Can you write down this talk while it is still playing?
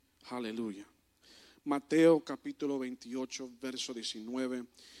Aleluya. Mateo capítulo 28, verso 19.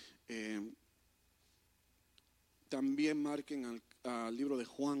 También marquen al libro de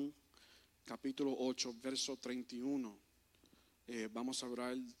Juan, capítulo 8, verso 31. Vamos a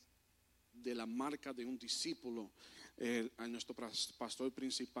hablar de la marca de un discípulo. A nuestro pastor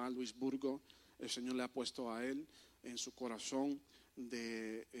principal, Luis Burgo, el Señor le ha puesto a él en su corazón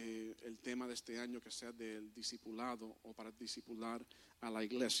el tema de este año, que sea del discipulado o para discipular a la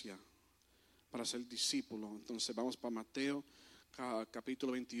iglesia, para ser discípulo. Entonces vamos para Mateo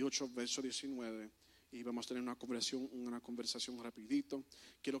capítulo 28, verso 19, y vamos a tener una conversación rapidito.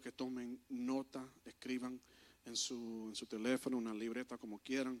 Quiero que tomen nota, escriban en su teléfono, una libreta, como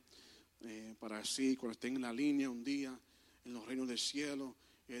quieran, para así cuando estén en la línea un día en los reinos del cielo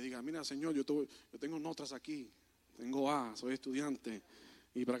y digan: mira, Señor, yo tengo notas aquí, tengo soy estudiante,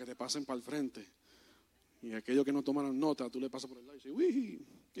 y para que te pasen para el frente. Y aquellos que no tomaron nota, tú le pasas por el lado y dices: uy,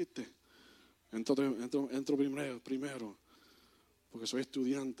 ¿quiste? Entro primero, porque soy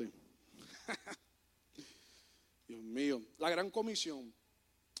estudiante. Dios mío. La gran comisión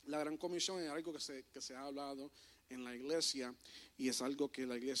es algo que se ha hablado en la iglesia, y es algo que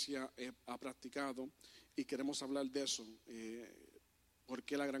la iglesia ha practicado, y queremos hablar de eso. ¿Por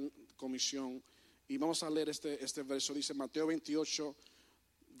qué la gran comisión? Y vamos a leer este verso. Dice Mateo 28,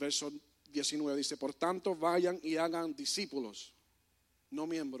 verso 19, dice: por tanto, vayan y hagan discípulos, no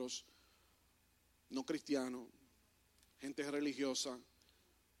miembros, no cristianos, gente religiosa,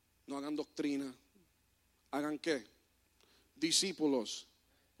 no hagan doctrina. ¿Hagan qué? Discípulos.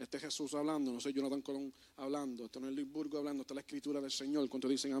 Este es Jesús hablando, no soy Jonathan Colón hablando, esto no es Luis Burgo hablando, esta es la escritura del Señor.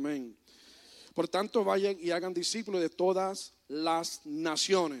 ¿Cuántos dicen amén? Por tanto, vayan y hagan discípulos de todas las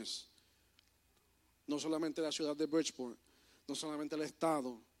naciones, no solamente de la ciudad de Bridgeport, no solamente del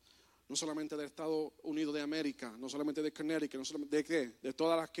estado, no solamente del Estados Unidos de América, no solamente de Connecticut, no solamente de qué, de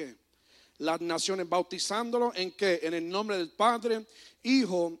todas las naciones, bautizándolo en qué, en el nombre del Padre,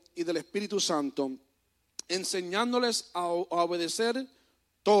 Hijo y del Espíritu Santo, enseñándoles a obedecer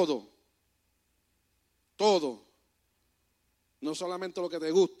todo, no solamente lo que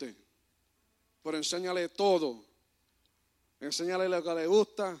te guste, pero enséñale todo. Enséñale lo que le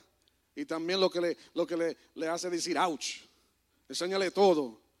gusta y también lo que le hace decir ouch. Enséñale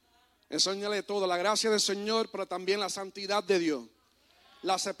todo. Enséñale todo, la gracia del Señor, pero también la santidad de Dios,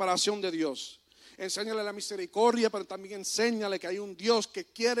 la separación de Dios. Enséñale la misericordia, pero también enséñale que hay un Dios que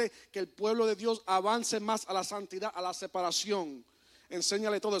quiere que el pueblo de Dios avance más a la santidad, a la separación.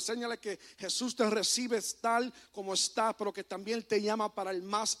 Enséñale todo, enséñale que Jesús te recibe tal como está, pero que también te llama para el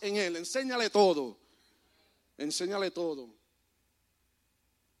más en Él. Enséñale todo. Enséñale todo.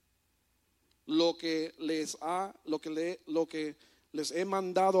 Lo que les he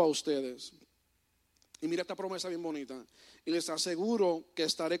mandado a ustedes. Y mira esta promesa bien bonita. Y les aseguro que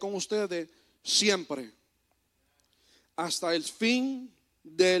estaré con ustedes siempre, hasta el fin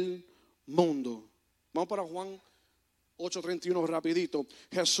del mundo. Vamos para Juan 8:31 rapidito.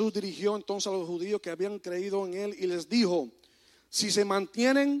 Jesús dirigió entonces a los judíos que habían creído en Él y les dijo: si se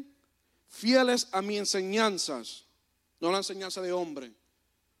mantienen fieles a mis enseñanzas, no la enseñanza de hombre,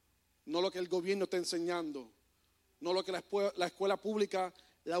 no lo que el gobierno está enseñando, no lo que la escuela pública,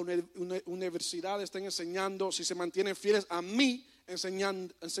 la universidad están enseñando, si se mantienen fieles a mí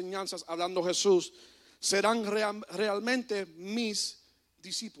enseñanzas, hablando Jesús, serán realmente mis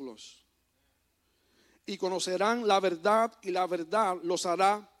discípulos y conocerán la verdad, y la verdad los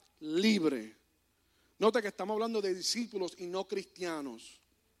hará libre. Nota que estamos hablando de discípulos y no cristianos.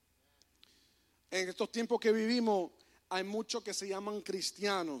 En estos tiempos que vivimos hay muchos que se llaman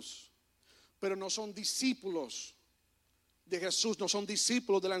cristianos, pero no son discípulos de Jesús, no son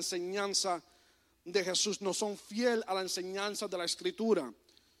discípulos de la enseñanza de Jesús, no son fiel a la enseñanza de la Escritura,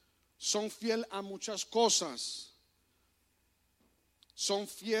 son fiel a muchas cosas, son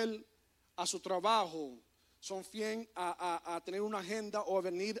fiel a su trabajo, son fiel a tener una agenda o a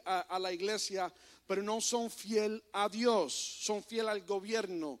venir a la iglesia, pero no son fiel a Dios, son fiel al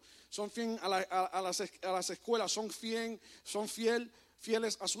gobierno, son fiel a las escuelas, son fieles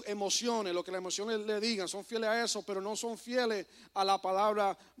a sus emociones, lo que las emociones le digan, son fieles a eso, pero no son fieles a la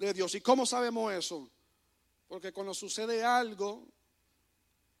palabra de Dios. ¿Y cómo sabemos eso? Porque cuando sucede algo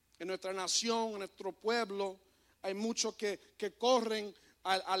en nuestra nación, en nuestro pueblo, hay muchos que corren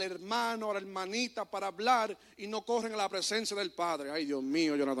al hermano, a la hermanita para hablar y no corren a la presencia del Padre. Ay, Dios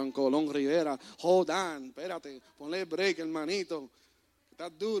mío, Jonathan Colón Rivera, hold on, espérate, ponle break, hermanito. Está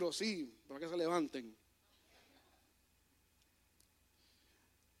duro, sí, para que se levanten.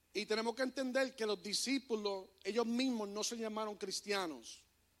 Y tenemos que entender que los discípulos, ellos mismos no se llamaron cristianos.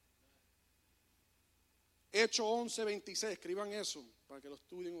 Hechos 11:26, escriban eso para que lo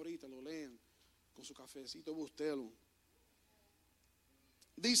estudien ahorita, lo lean con su cafecito bustelo.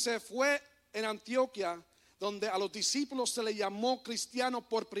 Dice, fue en Antioquía donde a los discípulos se les llamó cristianos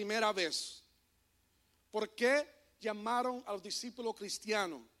por primera vez. ¿Por qué llamaron a los discípulos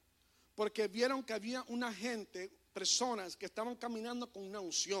cristianos? Porque vieron que había una gente, personas que estaban caminando con una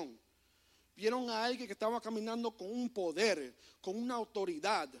unción. Vieron a alguien que estaba caminando con un poder, con una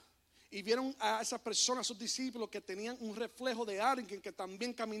autoridad. Y vieron a esas personas, a sus discípulos, que tenían un reflejo de alguien que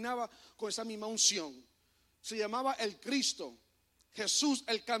también caminaba con esa misma unción. Se llamaba el Cristo, Jesús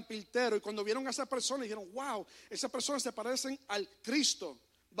el carpintero. Y cuando vieron a esa persona dijeron, wow, esas personas se parecen al Cristo.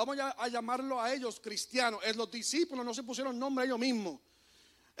 Vamos a llamarlo a ellos cristianos. Los discípulos no se pusieron nombre a ellos mismos.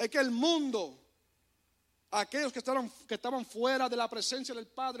 Es que el mundo, aquellos que estaban fuera de la presencia del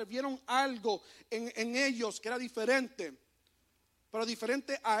Padre, vieron algo en ellos que era diferente. Pero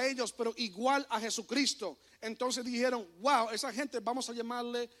diferente a ellos, pero igual a Jesucristo. Entonces dijeron, wow, esa gente vamos a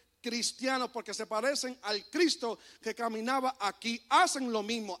llamarle cristianos porque se parecen al Cristo que caminaba aquí. Hacen lo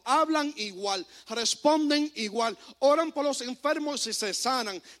mismo, hablan igual, responden igual, oran por los enfermos y se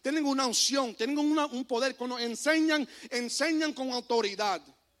sanan. Tienen una unción, tienen un poder. Cuando enseñan con autoridad.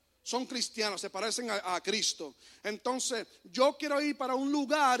 Son cristianos, se parecen a Cristo. Entonces yo quiero ir para un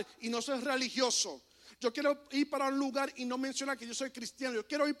lugar y no soy religioso. Yo quiero ir para un lugar y no mencionar que yo soy cristiano. Yo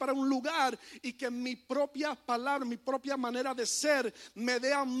quiero ir para un lugar y que mi propia palabra, mi propia manera de ser me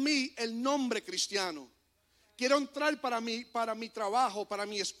dé a mí el nombre cristiano. Quiero entrar para mi trabajo, para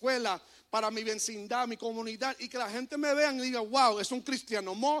mi escuela, para mi vecindad, mi comunidad, y que la gente me vea y diga, wow, es un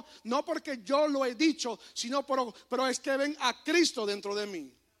cristiano. No porque yo lo he dicho, sino pero es que ven a Cristo dentro de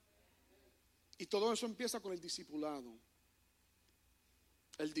mí. Y todo eso empieza con el discipulado.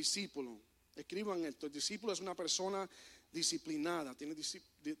 El discípulo. Escriban esto, el discípulo es una persona disciplinada, tiene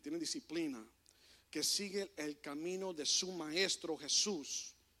disciplina, que sigue el camino de su maestro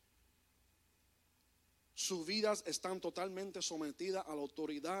Jesús. Sus vidas están totalmente sometidas a la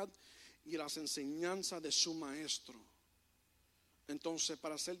autoridad y a las enseñanzas de su maestro. Entonces,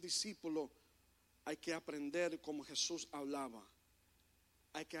 para ser discípulo hay que aprender como Jesús hablaba.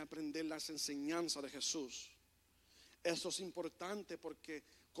 Hay que aprender las enseñanzas de Jesús. Eso es importante porque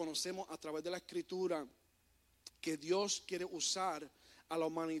conocemos a través de la Escritura que Dios quiere usar a la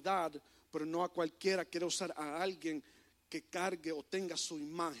humanidad, pero no a cualquiera. Quiere usar a alguien que cargue o tenga su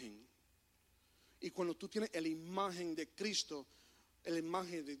imagen. Y cuando tú tienes la imagen de Cristo, la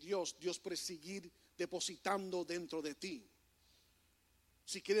imagen de Dios, Dios puede seguir depositando dentro de ti.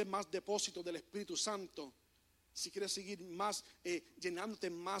 Si quieres más depósito del Espíritu Santo, si quieres seguir más, llenándote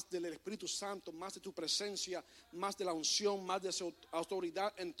más del Espíritu Santo, más de tu presencia, más de la unción, más de su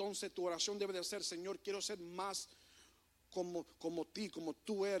autoridad, entonces tu oración debe de ser, Señor, quiero ser más como ti, como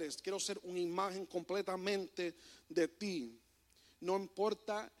tú eres. Quiero ser una imagen completamente de ti. No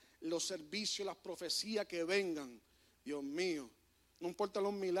importa los servicios, las profecías que vengan, Dios mío, no importa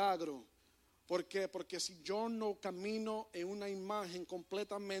los milagros. ¿Por qué? Porque si yo no camino en una imagen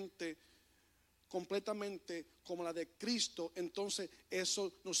completamente como la de Cristo, entonces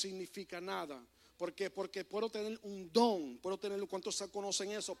eso no significa nada. ¿Por qué? Porque puedo tener un don, ¿cuántos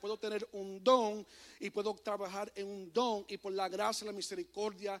conocen eso? Puedo tener un don y puedo trabajar en un don, y por la gracia y la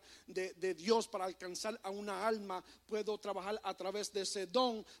misericordia de Dios para alcanzar a una alma, puedo trabajar a través de ese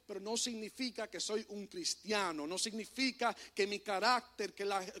don, pero no significa que soy un cristiano, no significa que mi carácter, que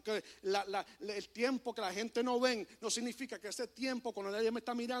el tiempo que la gente no ven, no significa que ese tiempo cuando nadie me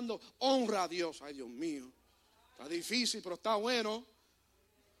está mirando, honra a Dios. Ay, Dios mío, está difícil, pero está bueno.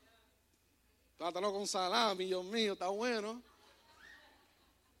 Plátano con salami, Dios mío, está bueno.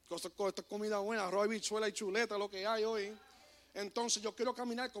 Esta es comida buena, arroz, bichuela y chuleta, lo que hay hoy. Entonces yo quiero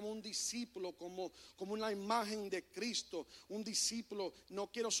caminar como un discípulo, como una imagen de Cristo. Un discípulo,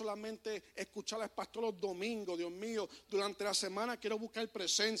 no quiero solamente escuchar al pastor los domingos, Dios mío. Durante la semana quiero buscar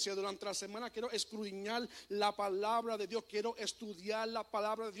presencia, durante la semana quiero escudriñar la palabra de Dios. Quiero estudiar la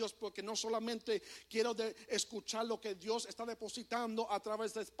palabra de Dios, porque no solamente quiero escuchar lo que Dios está depositando a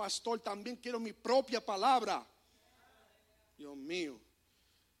través del pastor, también quiero mi propia palabra. Dios mío,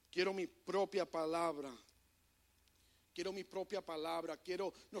 quiero mi propia palabra. Quiero mi propia palabra.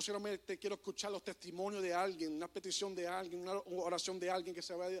 No solamente quiero escuchar los testimonios de alguien, una petición de alguien, una oración de alguien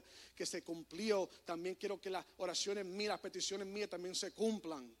que se cumplió. También quiero que las oraciones mías, las peticiones mías también se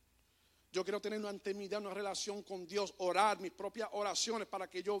cumplan. Yo quiero tener una intimidad, una relación con Dios, orar mis propias oraciones para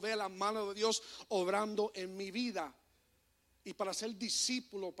que yo vea la mano de Dios obrando en mi vida. Y para ser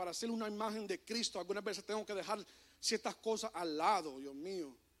discípulo, para ser una imagen de Cristo, algunas veces tengo que dejar ciertas cosas al lado, Dios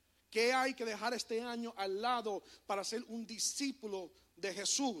mío. ¿Qué hay que dejar este año al lado para ser un discípulo de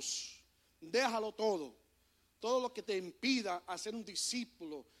Jesús? Déjalo todo. todo lo que te impida hacer un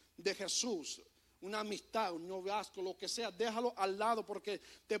discípulo de Jesús, una amistad, un noviazgo, lo que sea, déjalo al lado, porque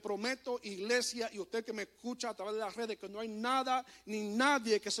te prometo, iglesia, y usted que me escucha a través de las redes, que no hay nada ni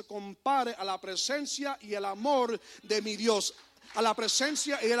nadie que se compare a la presencia y el amor de mi Dios, a la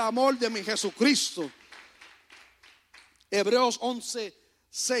presencia y el amor de mi Jesucristo. Hebreos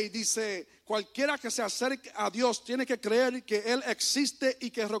 11:6 dice: cualquiera que se acerque a Dios tiene que creer que Él existe y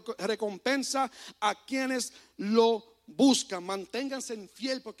que recompensa a quienes lo buscan. Manténganse en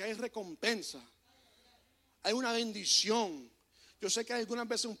fiel, porque hay recompensa. Hay una bendición. Yo sé que hay algunas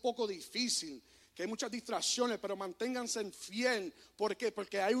veces un poco difícil, que hay muchas distracciones, pero manténganse en fiel. ¿Por qué?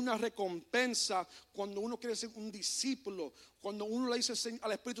 Porque hay una recompensa cuando uno quiere ser un discípulo. Cuando uno le dice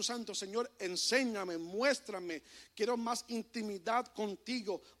al Espíritu Santo: Señor, enséñame, muéstrame, quiero más intimidad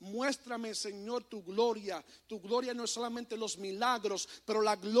contigo. Muéstrame, Señor, tu gloria. Tu gloria no es solamente los milagros, pero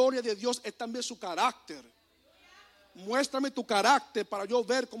la gloria de Dios es también su carácter. Muéstrame tu carácter para yo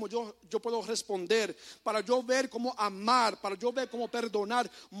ver cómo yo puedo responder, para yo ver cómo amar, para yo ver cómo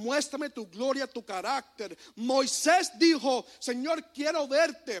perdonar. Muéstrame tu gloria, tu carácter. Moisés dijo: Señor, quiero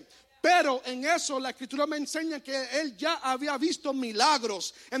verte. Pero en eso la Escritura me enseña que él ya había visto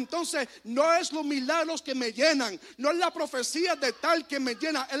milagros. Entonces no es los milagros que me llenan, no es la profecía de tal que me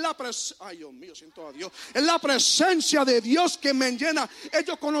llena, es la presencia. Ay, Dios mío, siento a Dios. Es la presencia de Dios que me llena.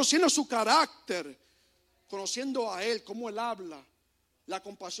 Ellos conociendo su carácter, conociendo a Él, cómo Él habla, la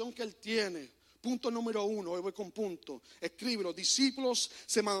compasión que Él tiene. Punto número 1, hoy voy con punto. Escríbelo: discípulos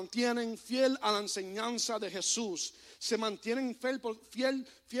se mantienen fiel a la enseñanza de Jesús. Se mantienen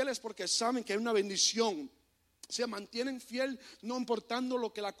fieles porque saben que hay una bendición. Se mantienen fiel no importando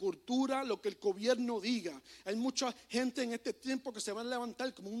lo que la cultura, lo que el gobierno diga. Hay mucha gente en este tiempo que se va a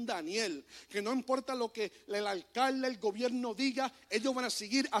levantar como un Daniel, que no importa lo que el alcalde, el gobierno diga, ellos van a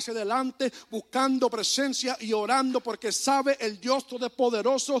seguir hacia adelante buscando presencia y orando, porque sabe el Dios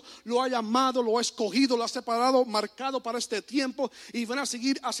Todopoderoso lo ha llamado, lo ha escogido, lo ha separado, marcado para este tiempo, y van a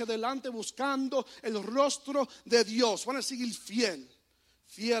seguir hacia adelante buscando el rostro de Dios. Van a seguir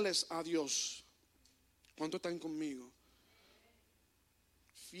fieles a Dios. ¿Cuántos están conmigo?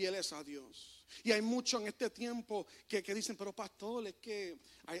 Fieles a Dios. Y hay muchos en este tiempo que dicen: pero pastor, es que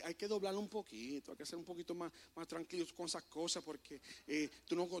hay que doblarlo un poquito, hay que ser un poquito más tranquilos con esas cosas, porque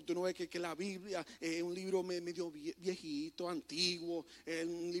tú no ves que la Biblia es un libro medio viejito, antiguo, es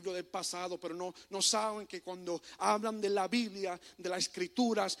un libro del pasado, pero no saben que cuando hablan de la Biblia, de las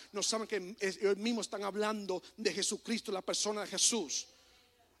Escrituras, no saben que ellos mismos están hablando de Jesucristo, la persona de Jesús.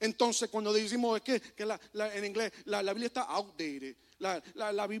 Entonces cuando decimos que en inglés la Biblia está outdated,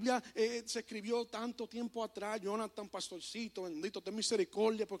 la Biblia se escribió tanto tiempo atrás, Jonathan, pastorcito, bendito ten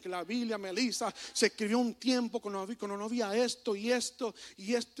misericordia, porque la Biblia, Melissa, se escribió un tiempo cuando no había esto y esto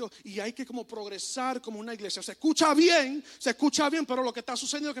y esto, y hay que como progresar como una iglesia. Se escucha bien, pero lo que está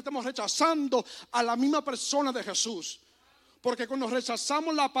sucediendo es que estamos rechazando a la misma persona de Jesús. Porque cuando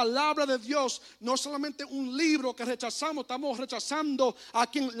rechazamos la palabra de Dios, no solamente un libro que rechazamos, estamos rechazando a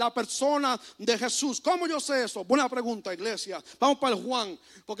la persona de Jesús. ¿Cómo yo sé eso? Buena pregunta, iglesia. Vamos para el Juan,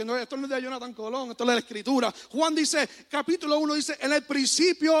 porque esto no es de Jonathan Colón, esto es de la Escritura. Juan dice, capítulo 1 dice: en el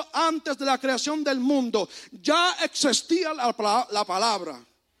principio, antes de la creación del mundo, ya existía la palabra.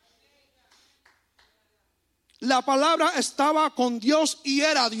 La palabra estaba con Dios y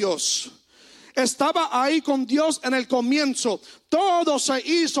era Dios. Estaba ahí con Dios en el comienzo. Todo se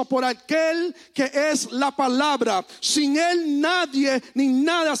hizo por aquel que es la palabra. Sin Él nadie ni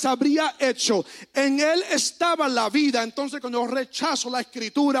nada se habría hecho. En Él estaba la vida. Entonces cuando rechazo la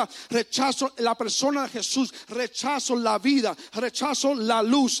Escritura, rechazo la persona de Jesús, rechazo la vida, rechazo la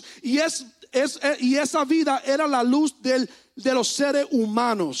luz. Y esa vida era la luz de los seres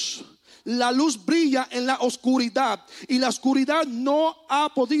humanos. La luz brilla en la oscuridad y la oscuridad no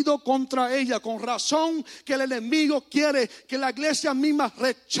ha podido contra ella. Con razón que el enemigo quiere que la iglesia misma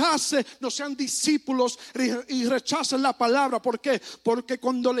rechace, no sean discípulos y rechacen la palabra. ¿Por qué? Porque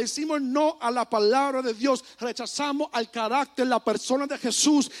cuando le decimos no a la palabra de Dios, rechazamos al carácter, la persona de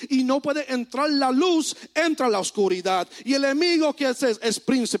Jesús, y no puede entrar la luz, entra la oscuridad. Y el enemigo que es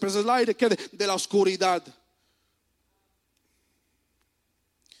príncipe, es el aire que de la oscuridad.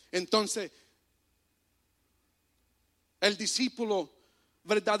 Entonces, el discípulo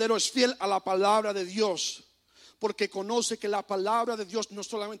verdadero es fiel a la palabra de Dios, porque conoce que la palabra de Dios no es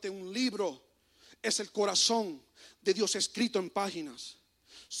solamente un libro, es el corazón de Dios escrito en páginas.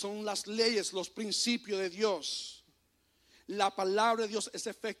 Son las leyes, los principios de Dios. La palabra de Dios es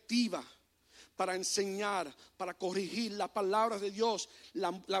efectiva para enseñar, para corregir. La palabra de Dios,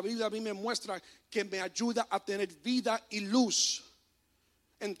 la Biblia a mí me muestra que me ayuda a tener vida y luz.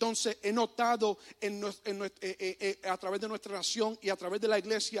 Entonces he notado a través de nuestra nación y a través de la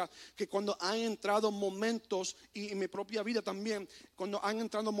iglesia que cuando han entrado momentos, y en mi propia vida también, cuando han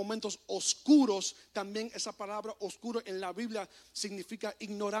entrado momentos oscuros, también esa palabra oscuro en la Biblia significa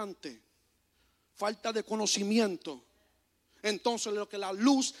ignorante, falta de conocimiento. Entonces lo que la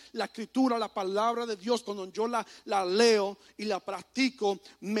luz, la escritura, la palabra de Dios, cuando yo la leo y la practico,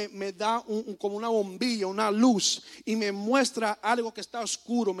 me da como una bombilla, una luz, y me muestra algo que está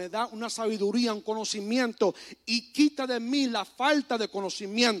oscuro, me da una sabiduría, un conocimiento, y quita de mí la falta de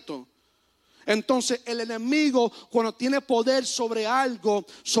conocimiento. Entonces el enemigo, cuando tiene poder sobre algo,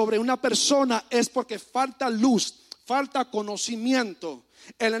 sobre una persona, es porque falta luz, falta conocimiento.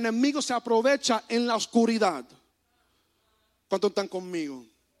 El enemigo se aprovecha en la oscuridad. ¿Cuántos están conmigo?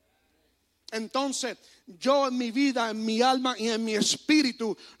 Entonces yo en mi vida, en mi alma y en mi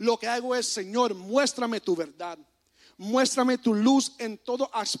espíritu, lo que hago es: Señor, muéstrame tu verdad, muéstrame tu luz en todo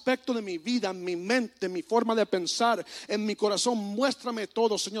aspecto de mi vida, en mi mente, en mi forma de pensar, en mi corazón. Muéstrame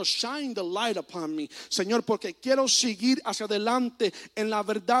todo, Señor. Shine the light upon me, Señor, porque quiero seguir hacia adelante en la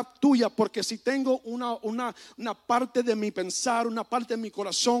verdad tuya. Porque si tengo una parte de mi pensar, una parte de mi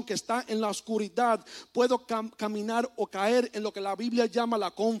corazón que está en la oscuridad, puedo caminar o caer en lo que la Biblia llama la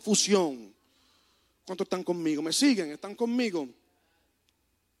confusión. ¿Cuántos están conmigo? ¿Me siguen? ¿Están conmigo?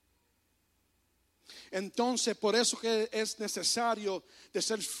 Entonces, por eso que es necesario de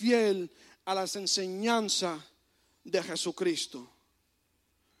ser fiel a las enseñanzas de Jesucristo.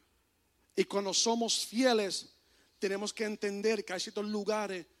 Y cuando somos fieles, tenemos que entender que hay ciertos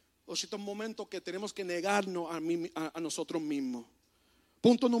lugares o ciertos momentos que tenemos que negarnos a nosotros mismos.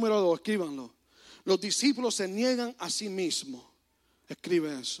 Punto número 2, escríbanlo. Los discípulos se niegan a sí mismos.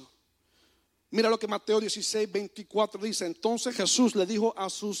 Escribe eso. Mira lo que Mateo 16:24 dice. Entonces Jesús le dijo a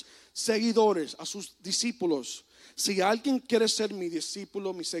sus seguidores, a sus discípulos: si alguien quiere ser mi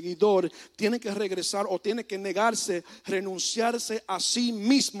discípulo, mi seguidor, tiene que regresar o tiene que negarse, renunciarse a sí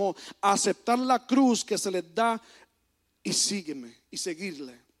mismo, aceptar la cruz que se les da y sígueme y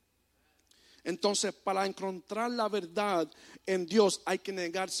seguirle. Entonces, para encontrar la verdad en Dios hay que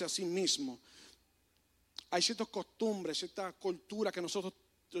negarse a sí mismo. Hay ciertas costumbres, cierta cultura que nosotros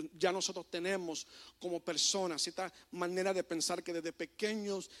tenemos como personas, cierta manera de pensar que desde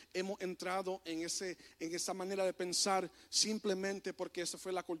pequeños hemos entrado en esa manera de pensar simplemente porque esa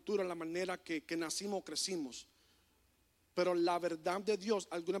fue la cultura, la manera que nacimos o crecimos. Pero la verdad de Dios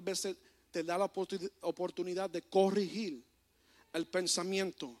algunas veces te da la oportunidad de corregir el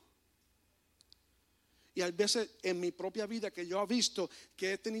pensamiento. Y a veces en mi propia vida que yo he visto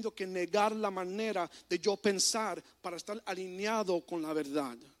que he tenido que negar la manera de yo pensar para estar alineado con la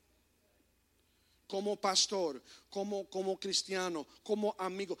verdad. Como pastor, como cristiano, como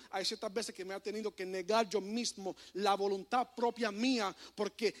amigo. Hay ciertas veces que me ha tenido que negar yo mismo la voluntad propia mía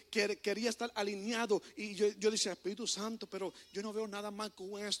porque quería estar alineado. Y yo decía: Espíritu Santo, pero yo no veo nada mal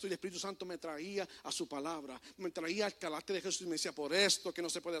con esto. Y el Espíritu Santo me traía a su palabra, me traía al carácter de Jesús y me decía: por esto que no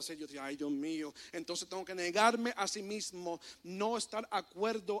se puede hacer. Yo decía: ay, Dios mío. Entonces tengo que negarme a sí mismo, no estar de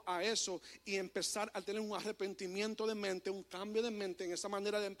acuerdo a eso y empezar a tener un arrepentimiento de mente, un cambio de mente en esa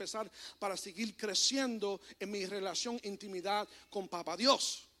manera de empezar para seguir creciendo en mi relación, intimidad con Papá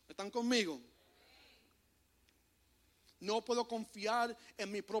Dios. ¿Están conmigo? No puedo confiar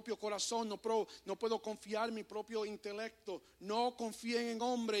en mi propio corazón, no puedo confiar en mi propio intelecto. No confíen en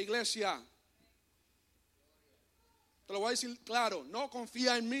hombre, iglesia. Te lo voy a decir claro: no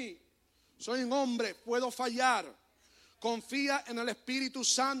confía en mí. Soy un hombre, puedo fallar. Confía en el Espíritu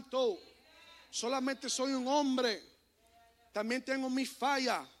Santo. Solamente soy un hombre. También tengo mis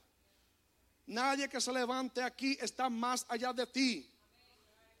fallas. Nadie que se levante aquí está más allá de ti.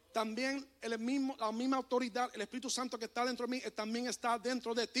 También la misma autoridad, el Espíritu Santo que está dentro de mí, también está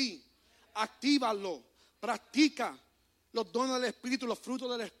dentro de ti. Actívalo, practica los dones del Espíritu, los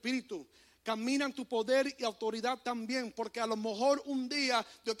frutos del Espíritu. Camina en tu poder y autoridad también, porque a lo mejor un día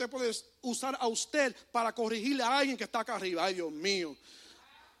Dios te puede usar a usted para corregirle a alguien que está acá arriba. Ay, Dios mío.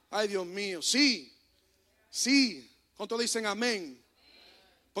 Ay, Dios mío. Sí. ¿Cuántos dicen amén?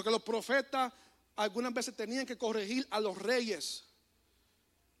 Porque los profetas algunas veces tenían que corregir a los reyes.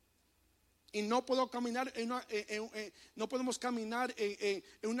 Y no podemos caminar en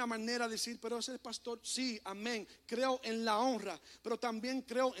una manera de decir: pero ese pastor, sí, amén, creo en la honra, pero también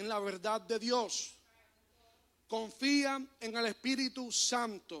creo en la verdad de Dios. Confía en el Espíritu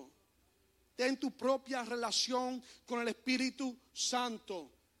Santo. Ten tu propia relación con el Espíritu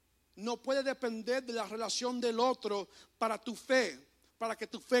Santo. No puede depender de la relación del otro para tu fe, para que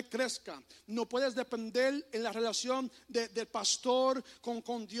tu fe crezca. No puedes depender en la relación del pastor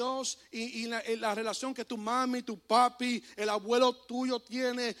con Dios y la relación que tu mami, tu papi, el abuelo tuyo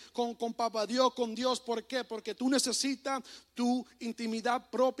tiene con papá Dios, con Dios. ¿Por qué? Porque tú necesitas tu intimidad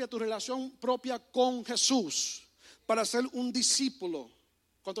propia, tu relación propia con Jesús para ser un discípulo.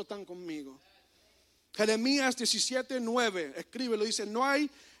 ¿Cuántos están conmigo? Jeremías 17:9, escríbelo, dice: no hay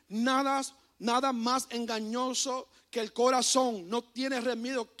nada más engañoso que el corazón, no tiene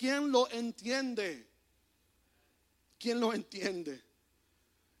remedio. ¿Quién lo entiende? ¿Quién lo entiende?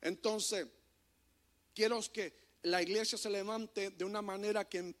 Entonces, quiero que la iglesia se levante de una manera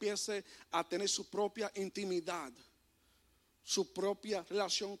que empiece a tener su propia intimidad, su propia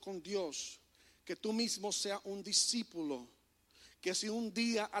relación con Dios. Que tú mismo seas un discípulo. Que si un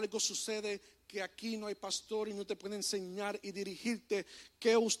día algo sucede, que aquí no hay pastor y no te puede enseñar y dirigirte,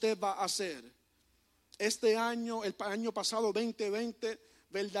 ¿qué usted va a hacer? Este año, el año pasado 2020,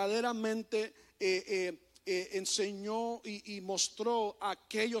 verdaderamente enseñó y mostró a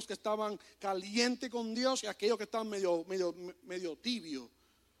aquellos que estaban calientes con Dios y a aquellos que estaban medio tibios.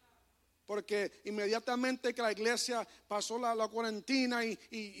 Porque inmediatamente que la iglesia pasó la cuarentena y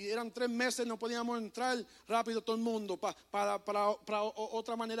eran 3 meses, no podíamos entrar rápido todo el mundo para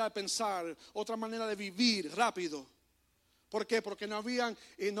otra manera de pensar, otra manera de vivir rápido. ¿Por qué? Porque no habían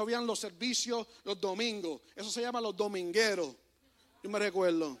los servicios los domingos. Eso se llama los domingueros. Yo me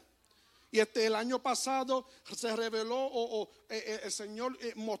recuerdo. Y el año pasado se reveló el Señor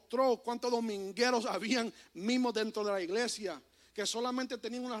mostró cuántos domingueros habían mismo dentro de la iglesia, que solamente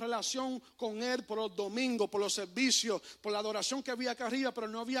tenían una relación con Él por los domingos, por los servicios, por la adoración que había acá arriba, pero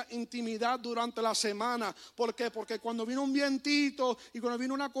no había intimidad durante la semana. ¿Por qué? Porque cuando vino un vientito y cuando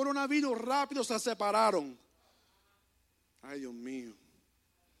vino una coronavirus, rápido se separaron. Ay, Dios mío.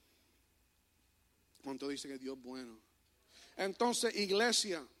 ¿Cuánto dice que Dios es bueno? Entonces,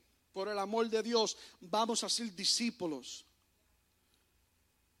 iglesia, por el amor de Dios, vamos a ser discípulos.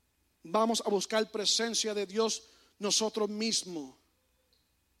 Vamos a buscar presencia de Dios nosotros mismos.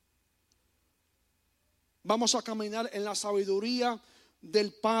 Vamos a caminar en la sabiduría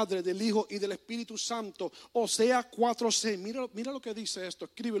del Padre, del Hijo y del Espíritu Santo. Oseas 4:6. Mira lo que dice esto,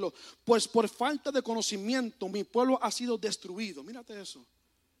 escríbelo. Pues por falta de conocimiento mi pueblo ha sido destruido. Mírate eso.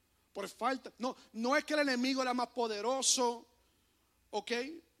 Por falta, no es que el enemigo era más poderoso, ¿ok?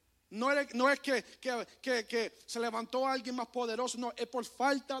 No es que se levantó alguien más poderoso, no, es por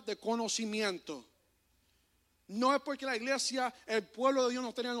falta de conocimiento. No es porque la iglesia, el pueblo de Dios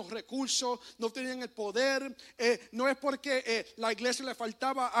no tenían los recursos, no tenían el poder, no es porque la iglesia le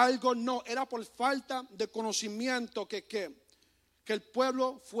faltaba algo, no, era por falta de conocimiento que el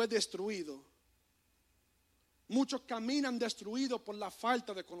pueblo fue destruido. Muchos caminan destruidos por la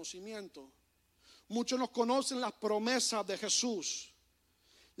falta de conocimiento. Muchos no conocen las promesas de Jesús.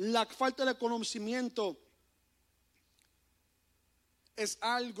 La falta de conocimiento es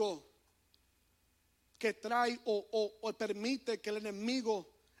algo que trae o permite que el enemigo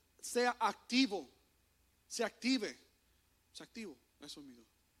sea activo, se active, eso mismo,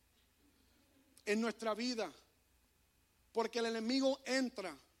 en nuestra vida. Porque el enemigo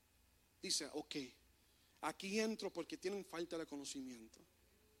entra, dice, ok, aquí entro porque tienen falta de conocimiento.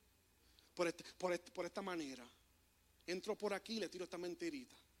 Por esta manera, entro por aquí y le tiro esta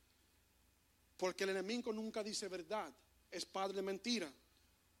mentirita. Porque el enemigo nunca dice verdad, es padre de mentira.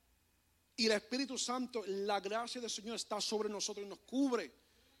 Y el Espíritu Santo, la gracia del Señor está sobre nosotros y nos cubre.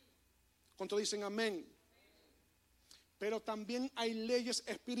 ¿Cuántos dicen amén? Pero también hay leyes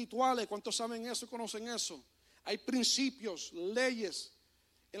espirituales. ¿Cuántos saben eso y conocen eso? Hay principios, leyes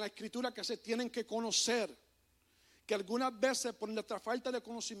en la Escritura que se tienen que conocer. Que algunas veces por nuestra falta de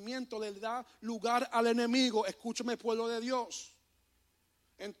conocimiento le da lugar al enemigo. Escúchame, pueblo de Dios.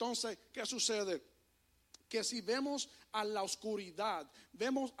 Entonces, ¿qué sucede? Que si vemos a la oscuridad,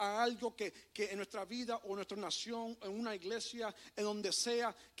 vemos a algo que en nuestra vida o nuestra nación, en una iglesia, en donde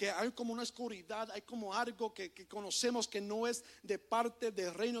sea, que hay como una oscuridad, hay como algo que conocemos que no es de parte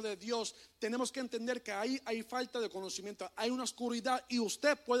del reino de Dios, tenemos que entender que ahí hay falta de conocimiento, hay una oscuridad y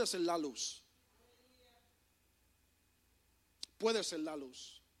usted puede ser la luz. Puede ser la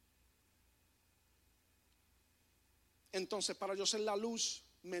luz. Entonces, para yo ser la luz,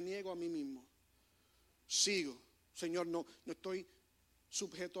 me niego a mí mismo. Sigo, Señor, no estoy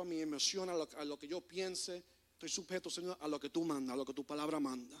sujeto a mi emoción, a lo que yo piense. Estoy sujeto, Señor, a lo que tú mandas, a lo que tu palabra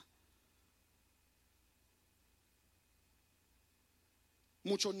manda.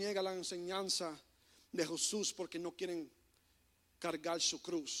 Muchos niegan la enseñanza de Jesús porque no quieren cargar su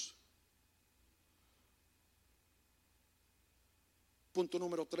cruz. Punto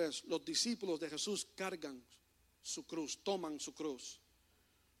número 3. Los discípulos de Jesús cargan su cruz, toman su cruz.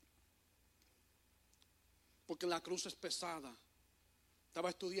 porque la cruz es pesada. Estaba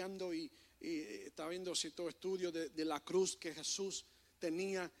estudiando y estaba viendo ciertos estudios de la cruz que Jesús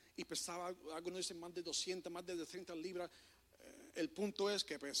tenía y pesaba, algunos dicen más de 200, más de 30 libras. El punto es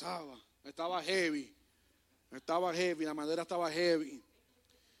que pesaba, estaba heavy, la madera estaba heavy.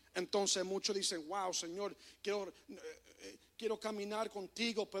 Entonces muchos dicen, wow, Señor, quiero caminar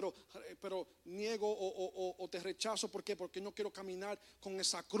contigo, pero niego o te rechazo. ¿Por qué? Porque no quiero caminar con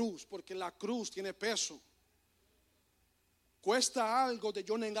esa cruz, porque la cruz tiene peso. Cuesta algo de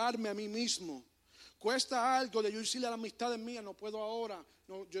yo negarme a mí mismo. Cuesta algo de yo decirle a la amistad mía, no puedo ahora,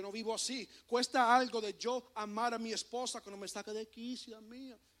 no, yo no vivo así. Cuesta algo de yo amar a mi esposa cuando me saque de quicia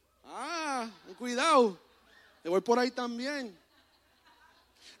mía. Cuidado, le voy por ahí también.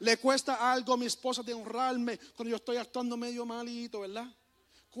 Le cuesta algo a mi esposa de honrarme cuando yo estoy actuando medio malito, ¿verdad?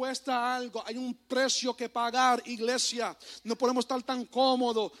 Cuesta algo, hay un precio que pagar, iglesia. No podemos estar tan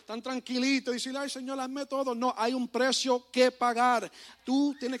cómodos, tan tranquilitos y decir, ay Señor, hazme todo. No, hay un precio que pagar.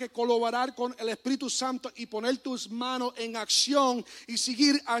 Tú tienes que colaborar con el Espíritu Santo y poner tus manos en acción y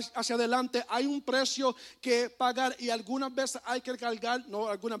seguir hacia adelante. Hay un precio que pagar y algunas veces hay que cargar, no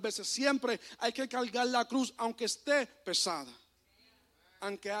algunas veces, siempre hay que cargar la cruz aunque esté pesada,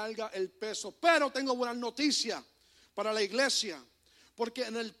 aunque haga el peso. Pero tengo buenas noticias para la iglesia. Porque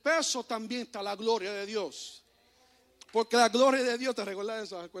en el peso también está la gloria de Dios. Porque la gloria de Dios, ¿te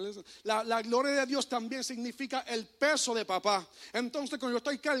recuerdas eso? La gloria de Dios también significa el peso de papá. Entonces cuando yo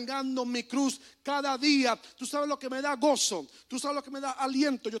estoy cargando mi cruz cada día, tú sabes lo que me da gozo, tú sabes lo que me da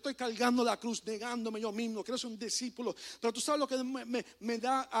aliento. Yo estoy cargando la cruz, negándome yo mismo, quiero ser un discípulo. Pero tú sabes lo que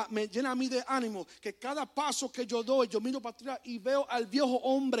me llena a mí de ánimo, que cada paso que yo doy, yo miro para atrás y veo al viejo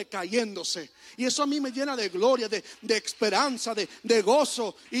hombre cayéndose. Y eso a mí me llena de gloria, de esperanza, de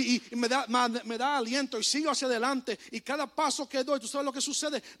gozo y me da aliento y sigo hacia adelante. Y cada paso que doy, tú sabes lo que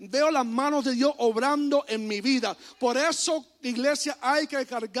sucede, veo las manos de Dios obrando en mi vida. Por eso, iglesia, hay que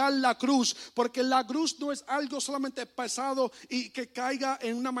cargar la cruz, porque la cruz no es algo solamente pesado y que caiga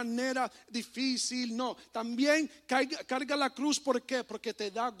en una manera difícil. No, también carga la cruz. ¿Por qué? Porque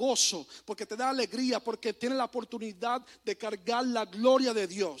te da gozo, porque te da alegría, porque tienes la oportunidad de cargar la gloria de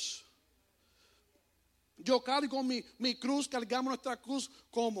Dios. Yo cargo mi cruz, cargamos nuestra cruz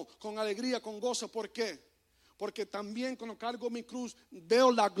como con alegría, con gozo. ¿Por qué? Porque también cuando cargo mi cruz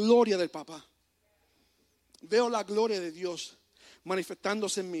veo la gloria del papá. Veo la gloria de Dios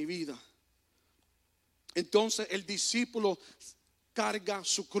manifestándose en mi vida. Entonces el discípulo carga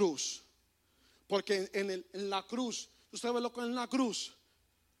su cruz. Porque en la cruz, ¿tú sabes lo que es en la cruz?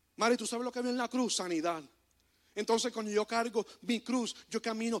 Mari, ¿tú sabes lo que es en la cruz? Sanidad. Entonces cuando yo cargo mi cruz, yo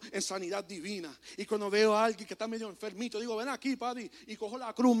camino en sanidad divina. Y cuando veo a alguien que está medio enfermito, digo, ven aquí, Padre, y cojo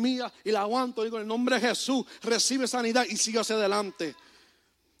la cruz mía y la aguanto. Digo, en el nombre de Jesús, recibe sanidad y sigo hacia adelante.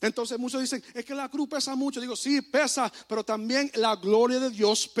 Entonces muchos dicen, es que la cruz pesa mucho. Digo, sí, pesa, pero también la gloria de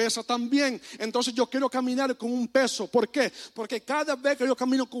Dios pesa también. Entonces yo quiero caminar con un peso. ¿Por qué? Porque cada vez que yo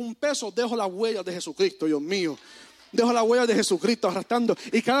camino con un peso, dejo la huella de Jesucristo, Dios mío. Dejo la huella de Jesucristo arrastrando.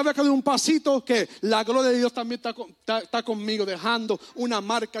 Y cada vez que doy un pasito, que la gloria de Dios también está conmigo, dejando una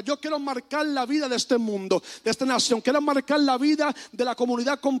marca. Yo quiero marcar la vida de este mundo, de esta nación. Quiero marcar la vida de la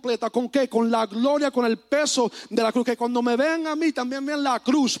comunidad completa. ¿Con qué? Con la gloria, con el peso de la cruz. Que cuando me vean a mí, también vean la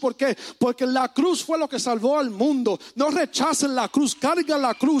cruz. ¿Por qué? Porque la cruz fue lo que salvó al mundo. No rechacen la cruz, carguen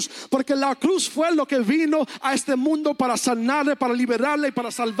la cruz. Porque la cruz fue lo que vino a este mundo para sanarle, para liberarle y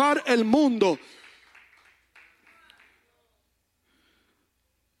para salvar el mundo.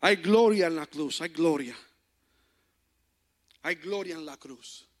 Hay gloria en la cruz, hay gloria. Hay gloria en la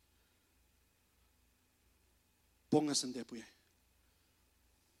cruz. Pónganse de pie.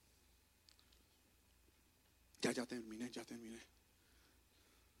 Ya terminé.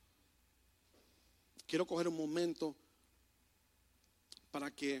 Quiero coger un momento para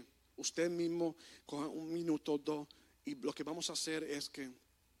que usted mismo coja un minuto o dos. Y lo que vamos a hacer es que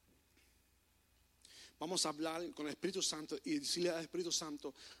vamos a hablar con el Espíritu Santo y decirle al Espíritu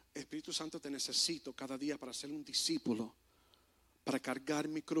Santo, Espíritu Santo, te necesito cada día para ser un discípulo, para cargar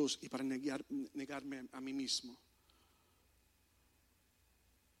mi cruz y para negarme a mí mismo.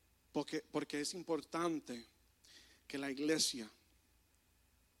 Porque es importante que la iglesia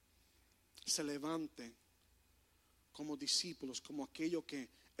se levante como discípulos, como aquellos que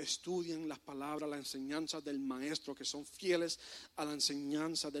estudian las palabras, la enseñanza del maestro, que son fieles a la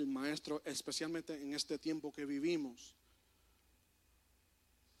enseñanza del maestro, especialmente en este tiempo que vivimos.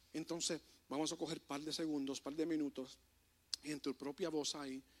 Entonces vamos a coger un par de segundos, un par de minutos, y en tu propia voz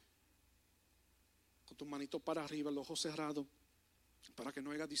ahí, con tus manitos para arriba, los ojos cerrados, para que no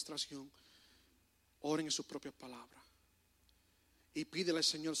haya distracción, oren en sus propias palabras y pídele al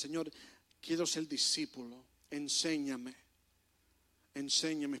Señor, Señor, quiero ser discípulo. Enséñame,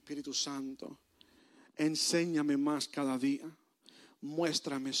 Espíritu Santo. Enséñame más cada día.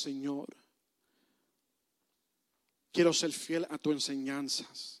 Muéstrame, Señor. Quiero ser fiel a tus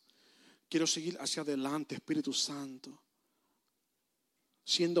enseñanzas. Quiero seguir hacia adelante, Espíritu Santo.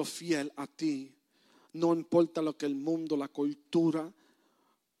 Siendo fiel a ti. No importa lo que el mundo, la cultura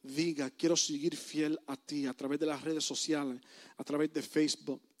diga. Quiero seguir fiel a ti a través de las redes sociales, a través de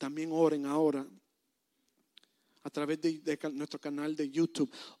Facebook. También oren ahora. A través de nuestro canal de YouTube.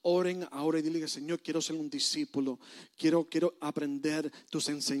 Oren ahora y dile, Señor, quiero ser un discípulo. Quiero aprender tus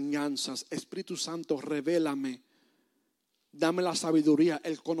enseñanzas. Espíritu Santo, revélame. Dame la sabiduría,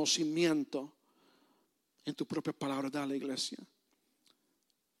 el conocimiento. En tu propia palabra, dale, iglesia.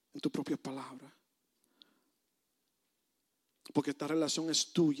 En tu propia palabra. Porque esta relación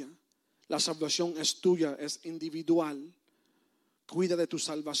es tuya. La salvación es tuya, es individual. Cuida de tu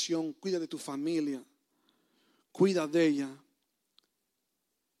salvación, cuida de tu familia. Cuida de ella.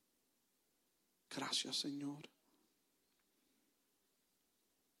 Gracias, Señor.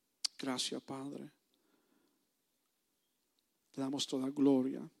 Gracias, Padre. Te damos toda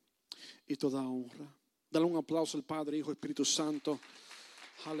gloria y toda honra. Dale un aplauso al Padre, Hijo, Espíritu Santo.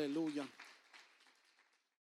 Aleluya.